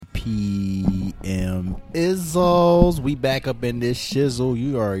PM Izzles. We back up in this shizzle.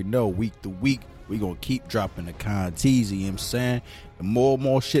 You already know, week to week, we gonna keep dropping the content. You know what I'm saying? The more and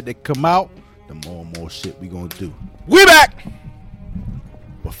more shit that come out, the more and more shit we gonna do. We back!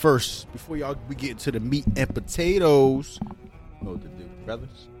 But first, before we get into the meat and potatoes, you know what to do,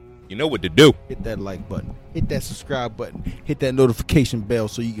 brothers? You know what to do. Hit that like button, hit that subscribe button, hit that notification bell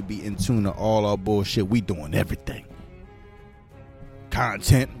so you can be in tune to all our bullshit. We doing everything.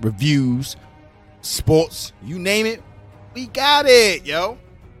 Content, reviews, sports, you name it, we got it, yo.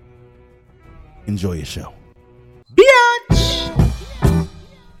 Enjoy your show. Bitch!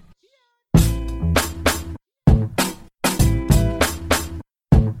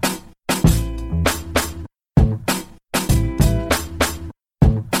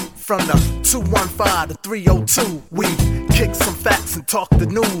 From the 215 to 302, we kick some facts and talk the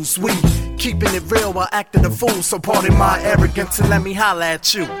news. We keeping it real while acting a fool. So pardon my arrogance and let me holla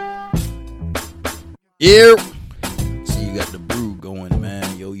at you. Yeah. See, you got the brew going,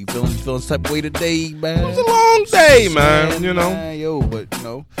 man. Yo, you feeling some type of way today, man? It was a long day, man. You know. Man, yo, but you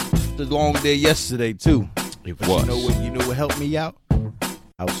know, it was a long day yesterday too. It But was. You know what helped me out?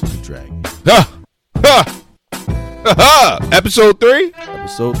 House of the Dragon. Episode 3?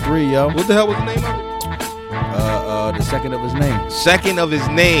 Episode 3, yo. What the hell was the name of it? The second of his name. Second of his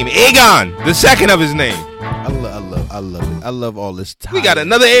name. Aegon, the second of his name. I love it. I love all this tie. We got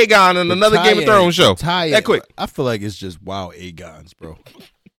another Aegon and another Game of Thrones show. That quick. I feel like it's just wild Aegons, bro.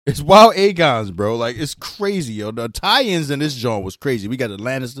 It's wild Aegons, bro. Like, it's crazy, yo. The tie-ins in this joint was crazy. We got the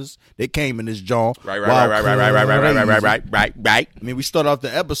Lannisters. They came in this joint. Right. I mean, we start off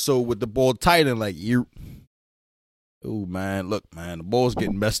the episode with the ball Titan, like, you. Oh, man, look, man, the ball's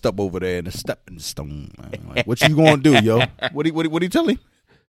getting messed up over there in the stepping stone, man. Like, what you gonna do, yo? What he tell him?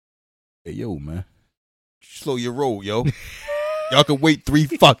 Hey, yo, man, slow your roll, yo. Y'all can wait 3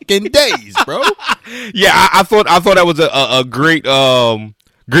 fucking days, bro. Yeah, I thought that was a great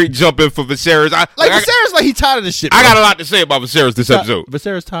great jump in for Viserys. Viserys, like, he tired of this shit, bro. I got a lot to say about Viserys this episode.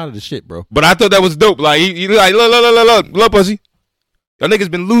 Viserys tired of the shit, bro. But I thought that was dope. Like, he like, look, pussy. Y'all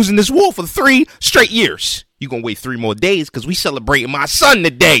niggas been losing this war for 3 straight years. You gonna wait 3 more days because we celebrating my son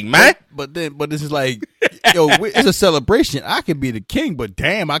today, man. But this is like, yo, it's a celebration. I can be the king, but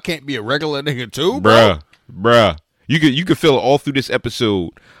damn, I can't be a regular nigga too, bro. Bruh. You could feel it all through this episode.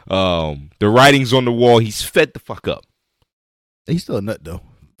 The writing's on the wall. He's fed the fuck up. He's still a nut though.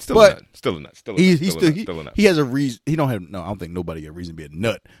 Still a nut. He has a reason. I don't think nobody got a reason to be a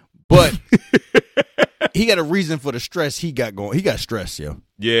nut, but he got a reason for the stress he got going. He got stress, yo.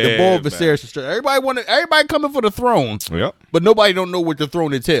 Yeah, the ball of Viserys is stress. Everybody coming for the throne. Yep. But nobody don't know what the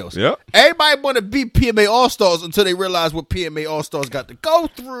throne entails. Yep. Everybody want to beat PMA All-Stars until they realize what PMA All-Stars got to go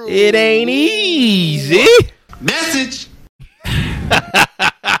through. It ain't easy. Message.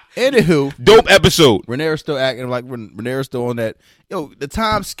 Anywho, dope episode. Rhaenyra's still acting like Rhaenyra's still on that. Yo, the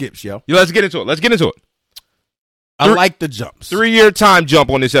time skips, yo. Let's get into it. I like the jumps. 3-year time jump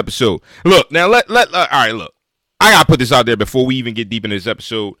on this episode. Look, now all right, look. I gotta put this out there before we even get deep into this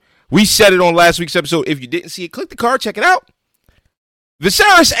episode. We said it on last week's episode. If you didn't see it, click the card, check it out.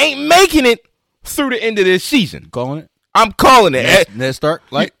 Viserys ain't making it through the end of this season. Calling it? I'm calling it. Ned Stark?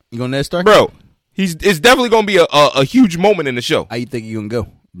 Like, you gonna Ned Stark? Bro, it's definitely gonna be a huge moment in the show. How you think you gonna go?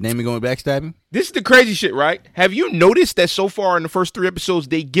 Naming going backstab him? This is the crazy shit, right? Have you noticed that so far in the first 3 episodes,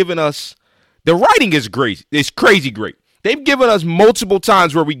 they've given us, the writing is crazy. It's crazy great. They've given us multiple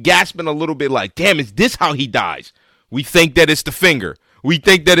times where we gasping a little bit like, damn, is this how he dies? We think that it's the finger. We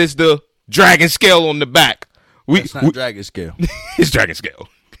think that it's the dragon scale on the back. It's not dragon scale. It's dragon scale.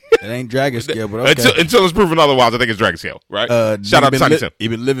 It ain't dragon scale, but okay. Until it's proven otherwise, I think it's dragon scale, right? Shout out to Sonny Sim. You've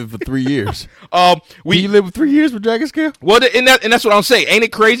been living for 3 years. You live for 3 years with dragon scale? Well, and that's what I'm saying. Ain't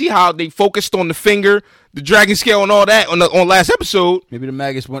it crazy how they focused on the finger, the dragon scale, and all that on last episode? Maybe the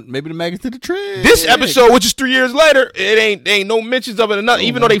maggots did the trick. This episode, which is 3 years later, there ain't no mentions of it or nothing.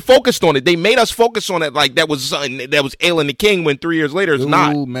 Even though they focused on it, they made us focus on it like that was something that was ailing the king. When 3 years later, it's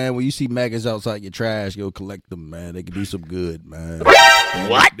not. Ooh, man, when you see maggots outside your trash, go collect them, man. They can do some good, man.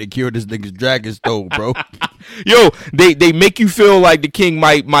 What? They cured this nigga's dragon stone, bro. Yo, they make you feel like the king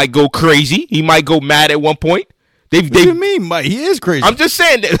might go crazy. He might go mad at one point. What do you mean, Mike? He is crazy. I'm just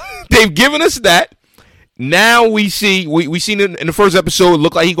saying that they've given us that. Now we see we seen it in the first episode. It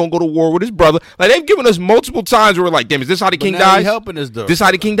looked like he gonna go to war with his brother. Like, they've given us multiple times where we're like, damn, is this how the king dies? He helping us though. This how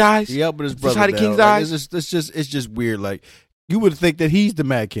the king dies? He helping his brother. This how the king dies? It's just weird. Like, you would think that he's the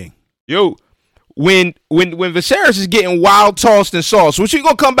Mad King. Yo, when Viserys is getting wild tossed and sauced, which we're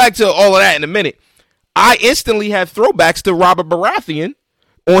gonna come back to all of that in a minute, I instantly had throwbacks to Robert Baratheon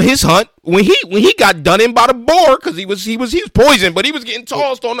on his hunt when he got done in by the boar because he was poisoned, but he was getting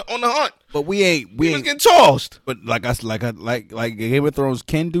tossed on the hunt. But we was ain't getting tossed. But like Game of Thrones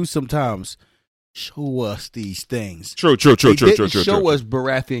can do sometimes. Show us these things. True. Show true. us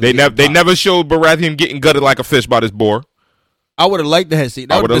Baratheon. They never showed Baratheon getting gutted like a fish by this boar. I would have liked to have seen.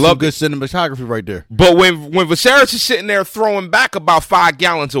 That I would would've have been loved some good cinematography right there. But when Viserys is sitting there throwing back about 5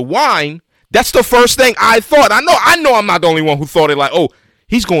 gallons of wine, that's the first thing I thought. I know I'm not the only one who thought it like, oh,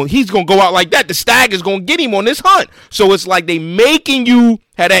 he's going to go out like that. The stag is going to get him on this hunt. So it's like they making you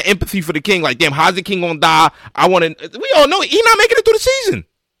have that empathy for the king. Like, damn, how's the king going to die? We all know he's not making it through the season.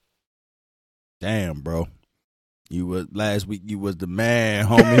 Damn, bro. Last week you was the man,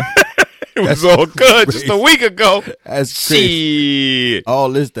 homie. It was all good crazy. just a week ago. That's crazy. Shit. All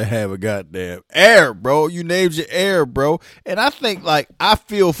this to have a goddamn heir, bro. You named your heir, bro. And I think, like, I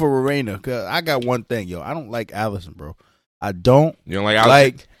feel for Rhaenyra because I got one thing, yo. I don't like Allison, bro. I don't. You don't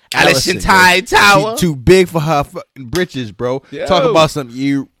like Allison Hightower? She too big for her fucking britches, bro. Yo. Talk about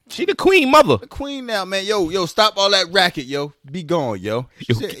something. She the queen mother. The queen now, man. Yo, stop all that racket, yo. Be gone, yo.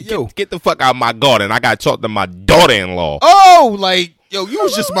 Get the fuck out of my garden. I got to talk to my daughter-in-law. Oh, like, yo, you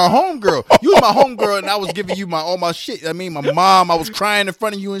was just my homegirl. You was my homegirl, and I was giving you all my shit. I mean, my mom, I was crying in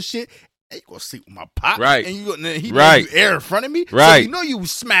front of you and shit. Hey, you gonna sleep with my pop, right? And he right. You air in front of me, right? So you know you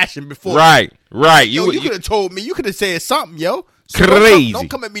was smashing before, right? Yo, you could have told me. You could have said something, yo. So crazy. Don't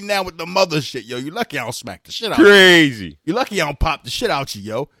come at me now with the mother shit, yo. You lucky I don't smack the shit out. Crazy. You lucky I don't pop the shit out you,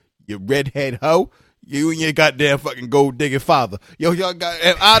 yo. You redhead hoe. You and your goddamn fucking gold digging father, yo. Y'all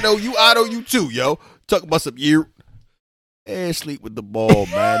got you too, yo. Talk about some and sleep with the ball,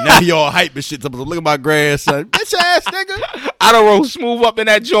 man. Now y'all hype and shit. Look at my grandson. Bitch ass nigga. I don't roll smooth up in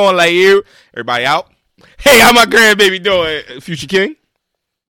that joint like you. Everybody out. Hey, how my grandbaby doing? Future King?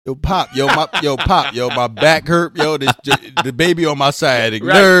 Yo, Pop, my back hurt, yo, the baby on my side, the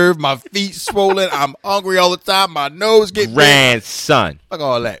nerve, my feet swollen, I'm hungry all the time, my nose get grandson. Fuck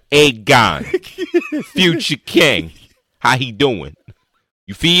all that. Aegon. Future King. How he doing?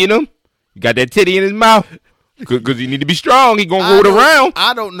 You feeding him? You got that titty in his mouth? Because he need to be strong. He gonna roll it around.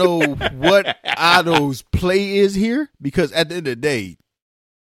 I don't know what Otto's play is here, because at the end of the day,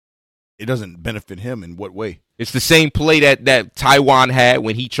 it doesn't benefit him in what way? It's the same play that Tywin had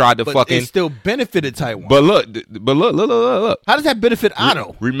when he tried to fucking. It still benefited Tywin. But look. How does that benefit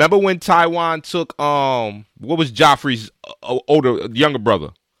Otto? Remember when Tywin took what was Joffrey's younger brother?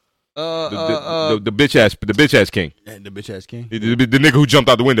 The bitch ass king. And the bitch ass king. The nigga who jumped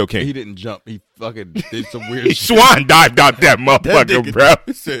out the window king. He didn't jump. He fucking did some weird shit. Swan dived out that motherfucker, bro.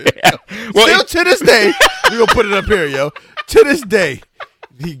 Still to this day, we gonna put it up here, yo. To this day,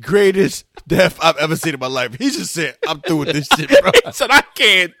 the greatest death I've ever seen in my life. He just said, "I'm through with this shit, bro." He said, "I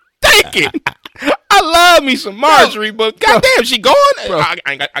can't take it." I love me some Marjorie, but goddamn, she going. I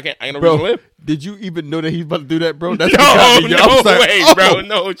ain't no reason to live. Did you even know that he's about to do that, bro? That's no way, bro.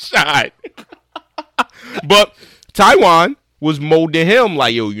 No shot. But Tywin was molding him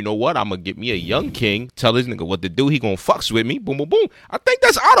like, yo, you know what? I'm going to get me a young king, tell this nigga what to do. He going to fucks with me. Boom, boom, boom. I think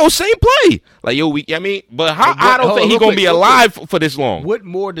that's Otto's same play. Like, yo, but how Otto think he going to be alive for this long? What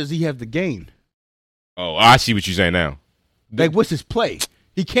more does he have to gain? Oh, I see what you're saying now. Like, what's his play?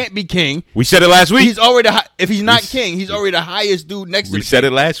 He can't be king. We said it last week. He's already if he's not king, he's already the highest dude next to him. We said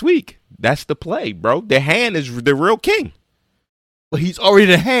it last week. That's the play, bro. The hand is the real king. But he's already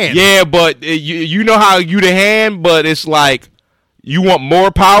the hand. Yeah, but you know how you the hand, but it's like you want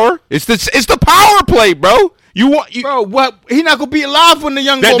more power. It's the power play, bro. Bro, what? He not gonna be alive when the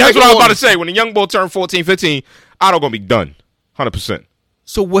young boy. That's what I was about to say. When the young boy turned 14, 15, Otto gonna be done, 100%.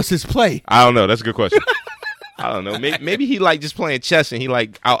 So what's his play? I don't know. That's a good question. I don't know. Maybe he like just playing chess and he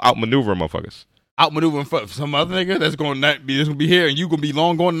like outmaneuver motherfuckers. Outmaneuvering for some other nigga that's gonna be here and you gonna be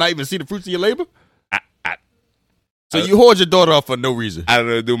long gone and not even see the fruits of your labor. So you hoard your daughter off for no reason. I don't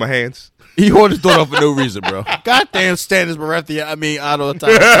know what to do with my hands. He hoard his daughter off for no reason, bro. Goddamn Stannis Baratheon. Otto.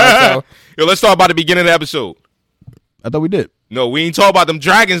 Yo, let's talk about the beginning of the episode. I thought we did. No, we ain't talk about them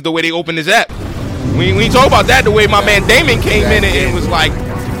dragons the way they opened this app. We ain't talk about that the way my man Damon came in and was like.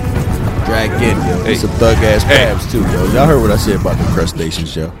 Dragon, yo. Hey. Some thug ass crabs too, yo. Y'all heard what I said about the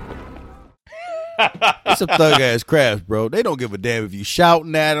crustaceans, yo. It's some thug ass crabs, bro. They don't give a damn if you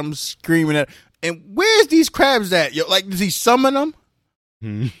shouting at them, screaming at them. And where's these crabs at, yo? Like, does he summon them?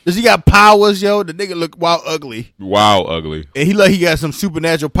 Does he got powers, yo? The nigga look wild ugly. Wow, ugly. And he got some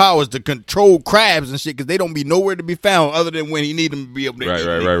supernatural powers to control crabs and shit because they don't be nowhere to be found other than when he need them to be able to eat.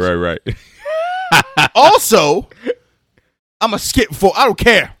 Right. Also, I'm a skip for. I don't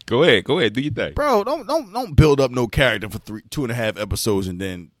care. Go ahead, do your thing, bro. Don't build up no character for 2.5 episodes and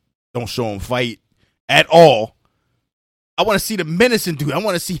then don't show him fight at all. I want to see the menacing dude. I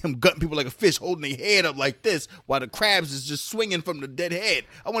want to see him gutting people like a fish, holding their head up like this while the crabs is just swinging from the dead head.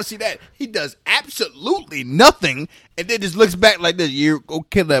 I want to see that. He does absolutely nothing and then just looks back like this. You go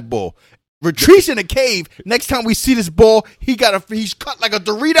kill that bull. Retreats in the cave. Next time we see this bull, he's cut like a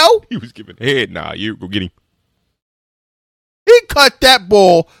Dorito. He was giving head. Nah, you go get him. He cut that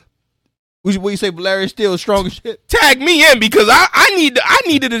bull. What you say, Valerian Steel is strong as shit? Tag me in because I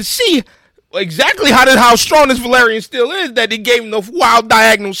needed to see exactly how strong this Valerian Steel is that they gave him the wild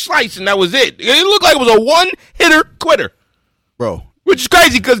diagonal slice and that was it. It looked like it was a one-hitter quitter. Bro. Which is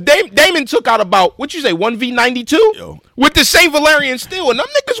crazy because Damon took out about, what you say, 1v92? With the same Valerian Steel and them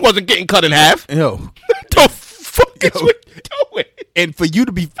niggas wasn't getting cut in half. Yo. What the fuck is we doing? And for you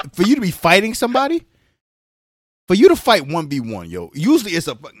to be fighting somebody, for you to fight 1v1, yo, usually it's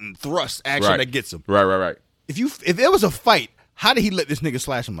a fucking thrust action that gets him. Right. If there was a fight, how did he let this nigga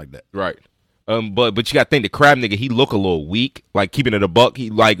slash him like that? Right. But you gotta think the crab nigga, he look a little weak, like keeping it a buck. He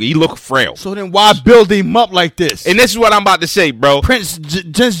look frail. So then why build him up like this? And this is what I'm about to say, bro. Prince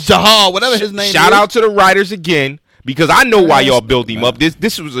Jahal, whatever his name is. Shout out to the writers again, because I know why y'all build him up.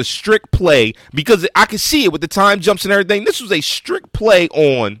 This was a strict play, because I could see it with the time jumps and everything. This was a strict play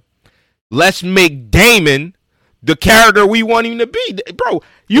on, let's make Damon the character we want him to be. Bro,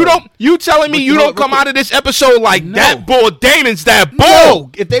 you telling me you don't come out of this episode like that bull Damon's that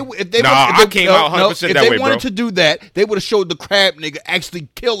bull. No, I came out 100% that way, bro. If they wanted to do that, they would have showed the crab nigga actually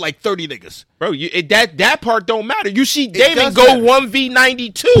kill like 30 niggas. Bro, that part don't matter. You see Damon go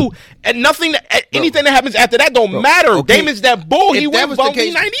 1v92 and anything that happens after that don't matter. Okay. Damon's that bull. He went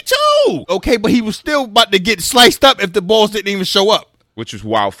 1v92. Okay, but he was still about to get sliced up if the balls didn't even show up. Which was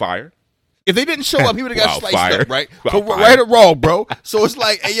Wildfire. If they didn't show up, he would have got sliced up, right? So right or wrong, bro. So it's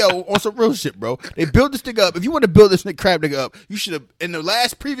like, hey, yo, on some real shit, bro. They build this nigga up. If you want to build this crab nigga up, you should have, in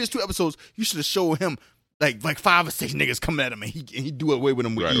the previous 2 episodes, you should have showed him like 5 or 6 niggas coming at him and he do away with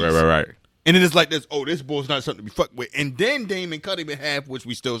him with ease. Right. And then it's like this, this bull's not something to be fucked with. And then Damon cut him in half, which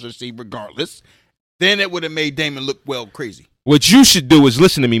we still should see regardless. Then it would have made Damon look crazy. What you should do is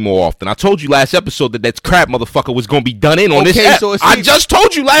listen to me more often. I told you last episode that crab motherfucker was going to be done in on this app. So I just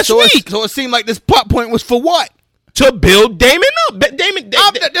told you last week. So it seemed like this plot point was for what? To build Damon up. Damon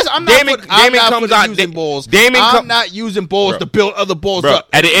comes out using balls. I'm not using balls to build other balls up.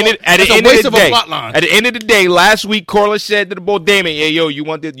 At the end of the day, last week Corliss said to the boy Damon, "Hey yo, you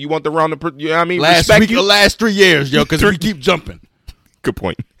want the round of you know what I mean? Last week, the last 3 years, yo, because we keep jumping." Good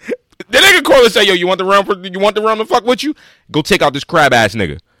point. The nigga Corliss say, "Yo, you want the round to fuck with you? Go take out this crab ass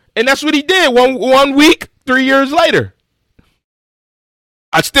nigga." And that's what he did. One week, 3 years later.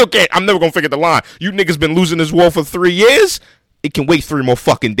 I still can't. I'm never gonna figure the line. You niggas been losing this war for 3 years. It can wait 3 more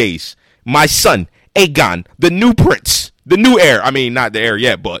fucking days. My son, Aegon, the new prince, the new heir. I mean, not the heir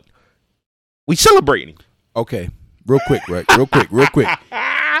yet, but we celebrating. Okay, real quick, right? Real quick.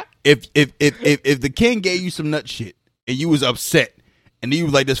 If the king gave you some nut shit and you was upset. And you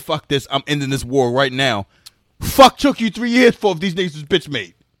was like, fuck this, I'm ending this war right now. Fuck took you 3 years for if these niggas was bitch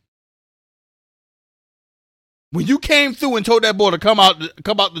made. When you came through and told that boy to come out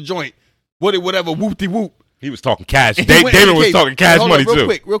the joint, whatever, whoop-de-whoop. He was talking cash. Damon was talking cash money too.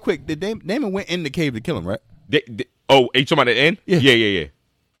 Real quick. Damon went in the cave to kill him, right? Are you talking about the end? Yeah.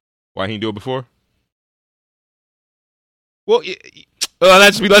 Why he didn't do it before? Well,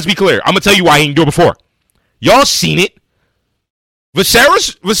 let's be clear. I'm gonna tell you why he didn't do it before. Y'all seen it.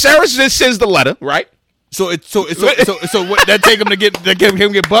 Viserys just sends the letter, right? So what that take him to get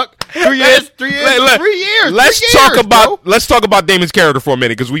buck? 3 years. 3 years. Let's talk about Damon's character for a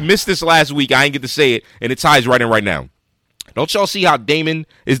minute because we missed this last week. I ain't get to say it, and it ties right in right now. Don't y'all see how Damon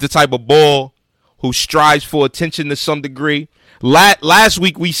is the type of bull who strives for attention to some degree? Last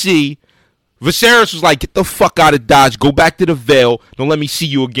week we see Viserys was like, "Get the fuck out of Dodge. Go back to the Vale. Don't let me see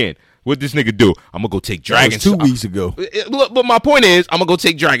you again." What this nigga do? I'm gonna go take Dragonstone. 2 weeks ago. Look, but my point is, I'm gonna go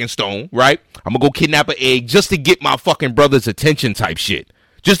take Dragonstone, right? I'm gonna go kidnap an egg just to get my fucking brother's attention type shit.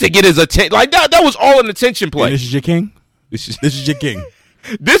 Just to get his attention. Like, that was all an attention play. And this is your king? This is your king.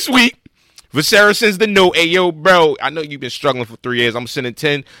 This week, Viserys sends the note, "Hey, yo, bro, I know you've been struggling for 3 years. I'm sending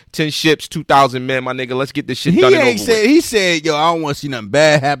 10 ships, 2,000 men, my nigga. Let's get this shit done and over with." He said, yo, I don't want to see nothing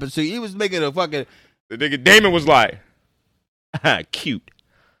bad happen. So he was making a fucking... The nigga Damon was like, cute.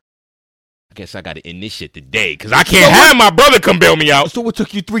 I guess I got to end this shit today because I can't have my brother come bail me out. So what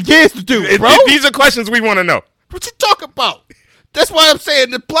took you 3 years to do, bro? These are questions we want to know. What you talking about? That's why I'm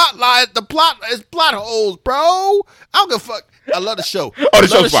saying the plot is plot holes, bro. I don't give a fuck. I love the show.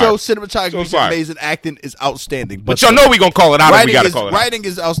 The show. Cinematography is amazing. Acting is outstanding. But y'all know we going to call it out if we got to call it out. Writing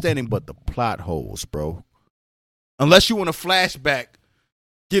is outstanding, but the plot holes, bro. Unless you want a flashback,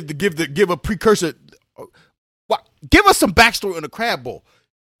 give a precursor. give us some backstory on the crab ball.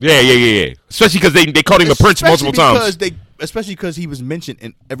 Yeah. Especially because they called him a prince multiple times. Especially because he was mentioned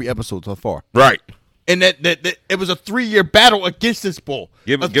in every episode so far. Right. And that it was a 3-year battle against this bull.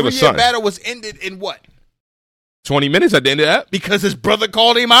 Give us 3-year battle was ended in what? 20 minutes at the end of that? Because his brother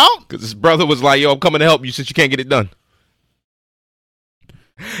called him out? Because his brother was like, yo, I'm coming to help you since you can't get it done.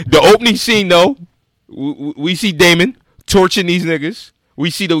 The opening scene, though, we see Damon torching these niggas. We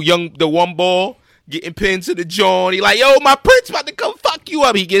see the one ball getting pinned to the jaw. And he like, yo, my prince about to come fuck you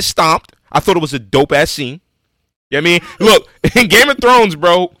up. He gets stomped. I thought it was a dope-ass scene. You know what I mean? Look, in Game of Thrones,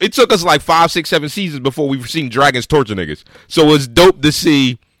 bro, it took us like 5, 6, 7 seasons before we've seen dragons torture niggas. So it's dope to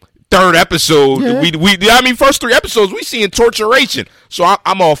see third episode. Yeah. First 3 episodes, we seeing torturation. So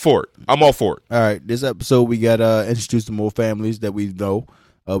I'm all for it. All right, this episode we got introduced to more families that we know.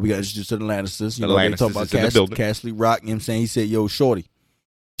 We got introduced to the Lannisters. You know, they talk about Castle Rock. You know what I'm saying? He said, yo, shorty,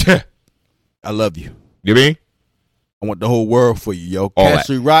 I love you. You mean? I want the whole world for you, yo.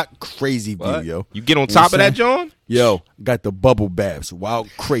 Castle Rock, crazy view, yo. You get on top of that, John? Yo, got the bubble baths. Wild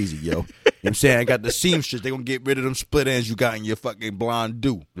crazy, yo. You know what I'm saying? I got the seamstress. They gonna get rid of them split ends you got in your fucking blonde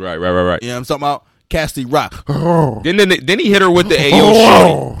do. Right. You know what I'm talking about? Castle Rock. Then he hit her with the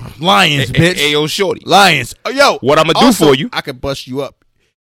Ayo Shorty. Lions, bitch. Ayo Shorty. Lions. Oh, yo. What I'm gonna do for you? I could bust you up.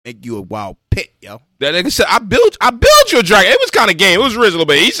 Make you a wild pit, yo. That nigga said, I built your dragon. It was kind of game. It was Riz a little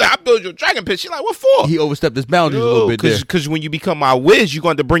bit. He said, I built your dragon pit. She like, what for? He overstepped his boundaries a little bit there. Because when you become my whiz, you're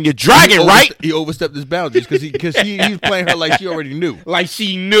going to bring your dragon, right? He overstepped his boundaries because he was playing her like she already knew. Like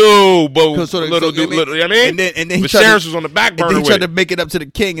she knew, but you know what I mean? And then he was on the back burner. And then he tried to make it up to the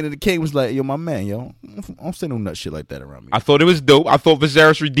king, and then the king was like, yo, my man, yo, I don't say no nut shit like that around me. I thought it was dope. I thought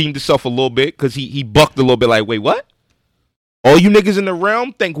Viserys redeemed himself a little bit because he bucked a little bit like, wait, what? All you niggas in the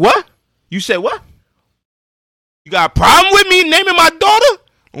realm think what? You said what? You got a problem with me naming my daughter?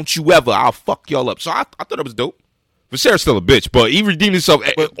 Don't you ever. I'll fuck y'all up. So I thought it was dope. Viserys still a bitch, but he redeemed himself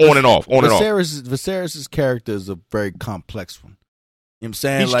on and off. Viserys' character is a very complex one. You know what I'm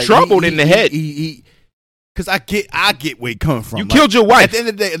saying? He's troubled in the head. Because I get where he coming from. You killed your wife. At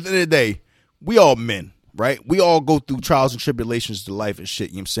the end of the day, we all men, right? We all go through trials and tribulations to life and shit,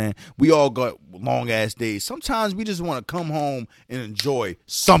 you know what I'm saying? We all got long-ass days. Sometimes we just want to come home and enjoy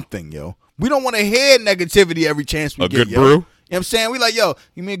something, yo. We don't want to hear negativity every chance we get, yo. A good brew? You know what I'm saying? We like, yo,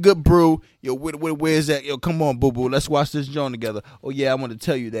 give me a good brew. Yo, where's that? Yo, come on, boo-boo. Let's watch this joint together. Oh, yeah, I want to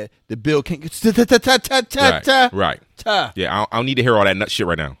tell you that the bill can't get... Right. Yeah, I don't need to hear all that nut shit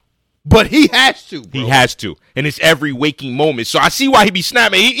right now. But he has to, bro. He has to. And it's every waking moment. So I see why he be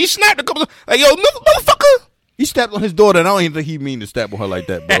snapping. He snapped a couple of... Like, yo, motherfucker. He stepped on his daughter, and I don't even think he mean to step on her like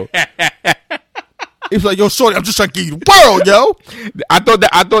that, bro. He was like, yo, shorty, I'm just trying to give you the world, yo. I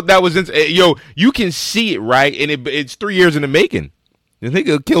thought that was... Yo, you can see it, right? And it's 3 years in the making. The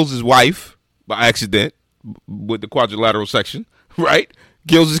nigga kills his wife by accident with the quadrilateral section, right?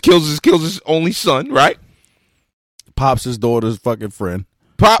 Kills his only son, right? Pops his daughter's fucking friend.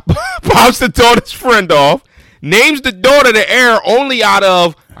 Pops the daughter's friend off. Names the daughter the heir only out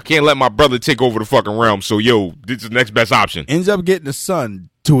of, I can't let my brother take over the fucking realm, so yo, this is the next best option. Ends up getting the son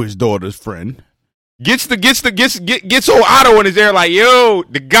to his daughter's friend. Gets old Otto in his ear like, yo,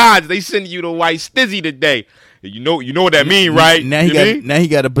 the gods, they send you the white stizzy today. You know what that mean, right? Now he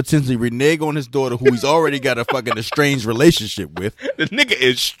got to potentially renege on his daughter, who he's already got a fucking estranged relationship with. The nigga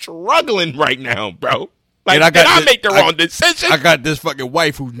is struggling right now, bro. Like, I make the wrong decision? I got this fucking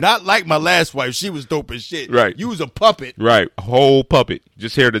wife who's not like my last wife. She was dope as shit. Right. You was a puppet. Right. A whole puppet.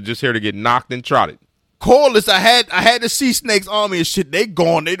 Just here to get knocked and trotted. Corliss, I had the Sea Snakes army and shit. They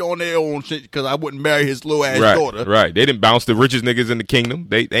gone. They on their own shit because I wouldn't marry his little ass daughter. Right. They didn't bounce the richest niggas in the kingdom.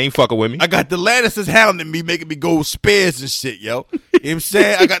 They ain't fucking with me. I got the Lannisters hounding me, making me go spares and shit, yo. You know what I'm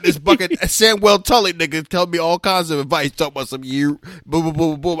saying? I got this bucket Samuel Tully nigga telling me all kinds of advice, talking about some boom, boom,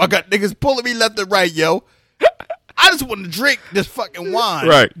 boom, boom. I got niggas pulling me left and right, yo. I just want to drink this fucking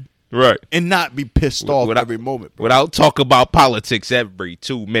wine. Right. And not be pissed off every moment, bro. Without talk about politics every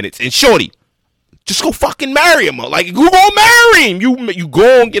 2 minutes. And shorty, just go fucking marry him. Like, who gonna marry him? You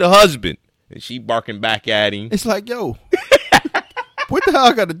go and get a husband. And she barking back at him. It's like, yo, what the hell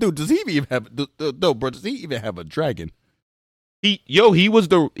I got to do? Does he even have does he even have a dragon? He was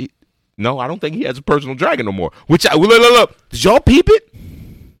no, I don't think he has a personal dragon no more. Look. Did y'all peep it?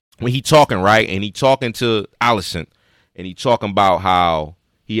 When he talking, right? And he talking to Alicent. And he talking about how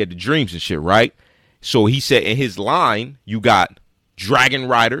he had the dreams and shit, right? So he said in his line, you got dragon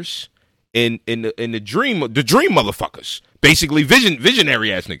riders in the dream motherfuckers. Basically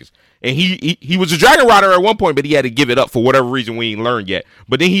visionary ass niggas. And he was a dragon rider at one point, but he had to give it up for whatever reason we ain't learned yet.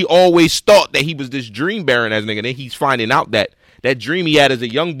 But then he always thought that he was this dream baron ass nigga. And then he's finding out that that dream he had as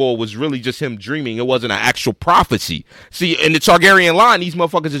a young boy was really just him dreaming. It wasn't an actual prophecy. See, in the Targaryen line, these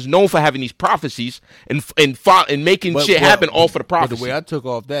motherfuckers is known for having these prophecies and making shit happen all for the prophecy. But the way I took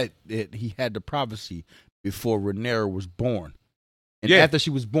off that, he had the prophecy before Rhaenyra was born. And after she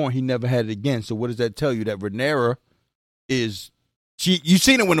was born, he never had it again. So what does that tell you? That Rhaenyra is... You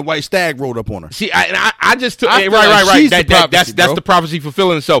seen it when the white stag rolled up on her. See, I just took right. That's the prophecy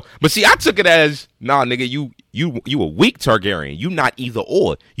fulfilling itself. But see, I took it as nigga, you a weak Targaryen. You not either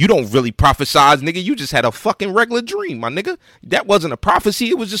or. You don't really prophesize, nigga. You just had a fucking regular dream, my nigga. That wasn't a prophecy.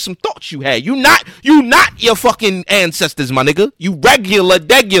 It was just some thoughts you had. You not your fucking ancestors, my nigga. You regular.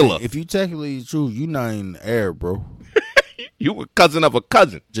 If you technically true, you not in the heir, bro. You were cousin of a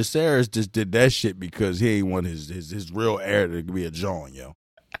cousin. Jacaerys just did that shit because he ain't want his real heir to be a Jon, yo.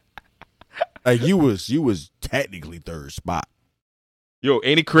 Like you was technically third spot. Yo,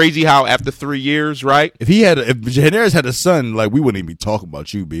 ain't it crazy how after 3 years, right? If Daenerys had a son, like we wouldn't even be talking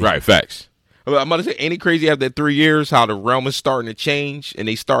about you, B. Right, facts. I'm about to say, ain't it crazy after 3 years how the realm is starting to change and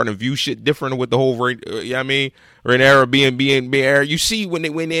they starting to view shit different with the whole, you know what I mean? Rhaenyra being heir. You see when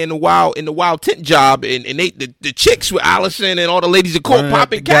they're in the wild tent job and they the chicks with Allison and all the ladies in court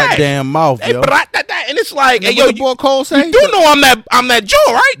popping cash. Goddamn mouth, yo. And it's like, hey, yo, the boy Cole say? You do know I'm that Joe,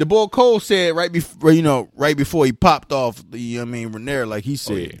 right? The boy Cole said right before he popped off the Rhaenyra, like he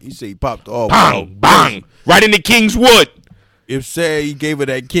said, he said he popped off. Bang, bang, right in the King's Wood. If say he gave her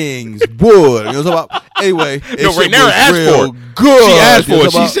that King's Wood. You know what I'm talking about? Anyway, Rhaenyra asked for it. Good. She asked for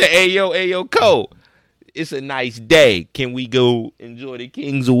it. She said, hey, yo, Cole. It's a nice day. Can we go enjoy the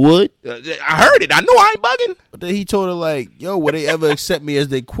King's Wood? I heard it. I know I ain't bugging. But then he told her, like, yo, will they ever accept me as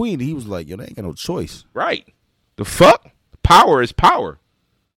their queen? And he was like, yo, they ain't got no choice. Right. The fuck? Power is power.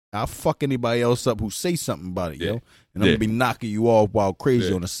 I'll fuck anybody else up who say something about it, yo. And I'm going to be knocking you off while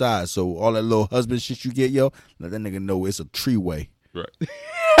crazy on the side. So all that little husband shit you get, yo, let that nigga know it's a tree-way. Right.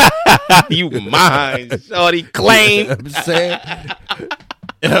 You mine, shorty claim. You know what I'm saying?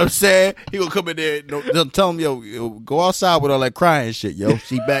 You know what I'm saying? He gonna come in there, tell him, yo, go outside with all that crying shit, yo.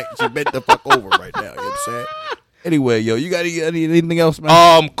 She bent the fuck over right now. You know what I'm saying? Anyway, yo, you got anything else,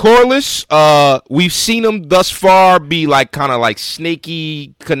 man? Corliss, we've seen him thus far be like kind of like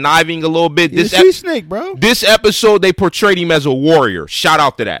snaky, conniving a little bit. He's a snake, bro. This episode they portrayed him as a warrior. Shout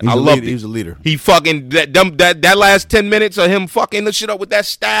out to that. I loved it. He was a leader. He fucking that last 10 minutes of him fucking the shit up with that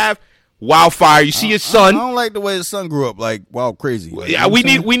staff. Wildfire. You see his son. I don't like the way his son grew up, like wild crazy. Like, yeah, we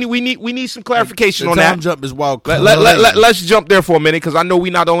need some clarification on that. that. Time jump is wild. Let's jump there for a minute because I know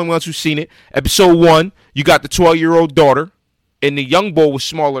we're not the only ones who've seen it. Episode 1, you got the 12-year-old daughter, and the young boy was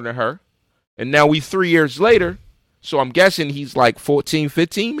smaller than her, and now we 3 years later. So I'm guessing he's like 14,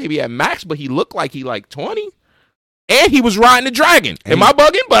 15, maybe at max, but he looked like he like 20. And he was riding the dragon. Am I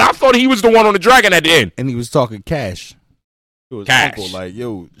bugging? But I thought he was the one on the dragon at the end. And he was talking cash. His Cash. uncle, like,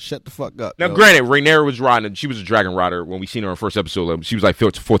 yo, shut the fuck up. Now, granted, Rhaenyra was riding. She was a dragon rider when we seen her in the first episode. She was like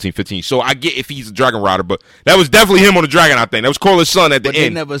 14, 15. So I get if he's a dragon rider, but that was definitely him on the dragon, I think. That was Corlys' son at the end. They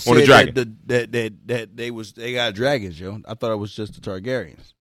never said on the dragon. that they got dragons, yo. I thought it was just the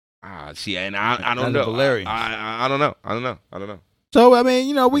Targaryens. See, and I don't know. I don't know. So I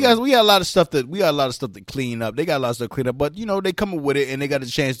mean, we got a lot of stuff to clean up. They got a lot of stuff to clean up, but they come up with it and they got a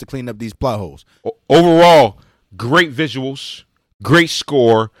chance to clean up these plot holes. Overall, great visuals, great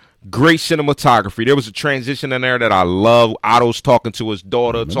score, great cinematography. There was a transition in there that I love. Otto's talking to his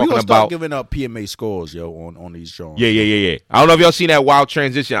daughter, talking about giving up PMA scores, yo, on these shows. Yeah. I don't know if y'all seen that wild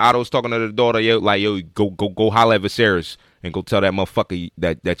transition. Otto's talking to the daughter, yo, like, yo, go holler at Viserys and go tell that motherfucker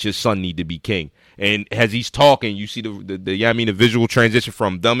that your son need to be king. And as he's talking, you see the visual transition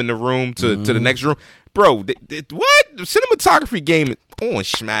from them in the room to the next room. Bro, what? The cinematography game is on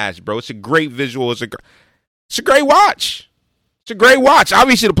smash, bro. It's a great visual. It's a great watch. It's a great watch.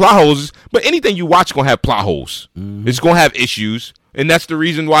 Obviously, the plot holes, but anything you watch is going to have plot holes. Mm-hmm. It's going to have issues. And that's the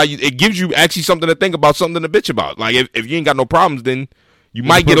reason why it gives you actually something to think about, something to bitch about. Like, if you ain't got no problems, then you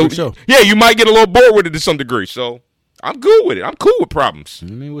might get you might get a little bored with it to some degree. So, I'm good with it. I'm cool with problems. I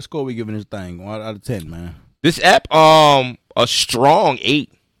mean, what score we giving this thing? 1 out of 10, man. This app, a strong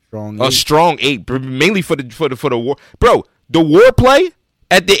 8. A strong 8, mainly for the war. Bro, the war play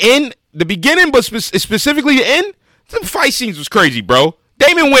at the end, the beginning, but specifically the end, the fight scenes was crazy, bro.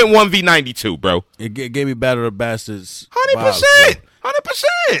 Daemon went 1v92, bro. It gave me Battle of the Bastards. 100%.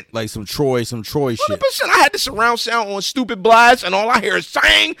 100%. Like some Troy shit. 100%. I had the surround sound on stupid blast, and all I hear is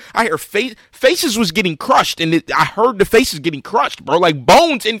sang. I hear faces was getting crushed, and I heard the faces getting crushed, bro. Like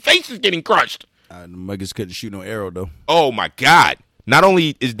bones and faces getting crushed. The Muggers couldn't shoot no arrow, though. Oh, my God. Not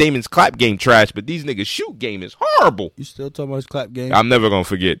only is Damon's clap game trash, but these niggas' shoot game is horrible. You still talking about his clap game? I'm never going to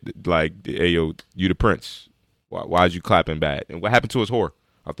forget, like, hey, yo, you the prince. Why is you clapping bad? And what happened to his whore?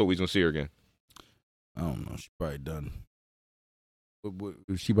 I thought we was gonna see her again. I don't know. She probably done.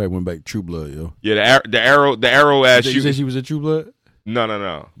 She probably went back to True Blood, yo. Yeah, the arrow ass. You said she was a True Blood?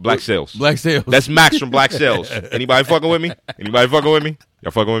 No. Black Sails. Black Sails. That's Max from Black Sails. Anybody fucking with me? Y'all fucking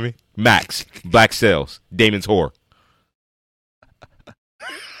with me? Max, Black Sails, Damon's whore.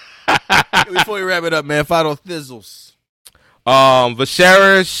 Before we wrap it up, man, final thizzles.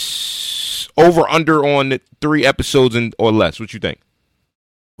 Viserys over under on 3 episodes or less. What you think?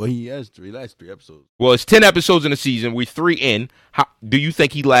 Well, he has last 3 episodes. Well, it's 10 episodes in a season. We're 3 in. How do you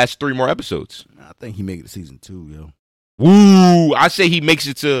think he lasts 3 more episodes? I think he make it to season 2, yo. Woo! I say he makes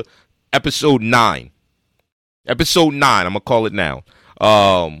it to episode 9. Episode 9. I'm gonna call it now.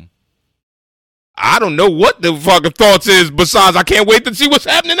 I don't know what the fucking thoughts is. Besides, I can't wait to see what's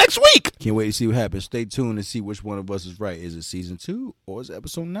happening next week. Can't wait to see what happens. Stay tuned and see which one of us is right. Is it season 2 or is it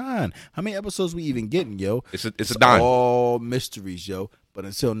episode 9? How many episodes we even getting, yo? It's a dime. All mysteries, yo. But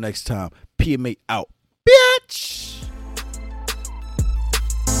until next time, PMA out, bitch.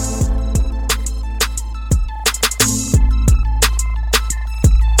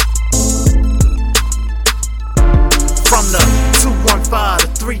 From the 215 to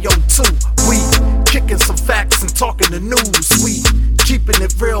 302, we kicking some facts and talking the news. We keeping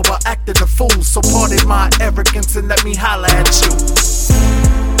it real while acting a fool. So pardon my arrogance and let me holla at you.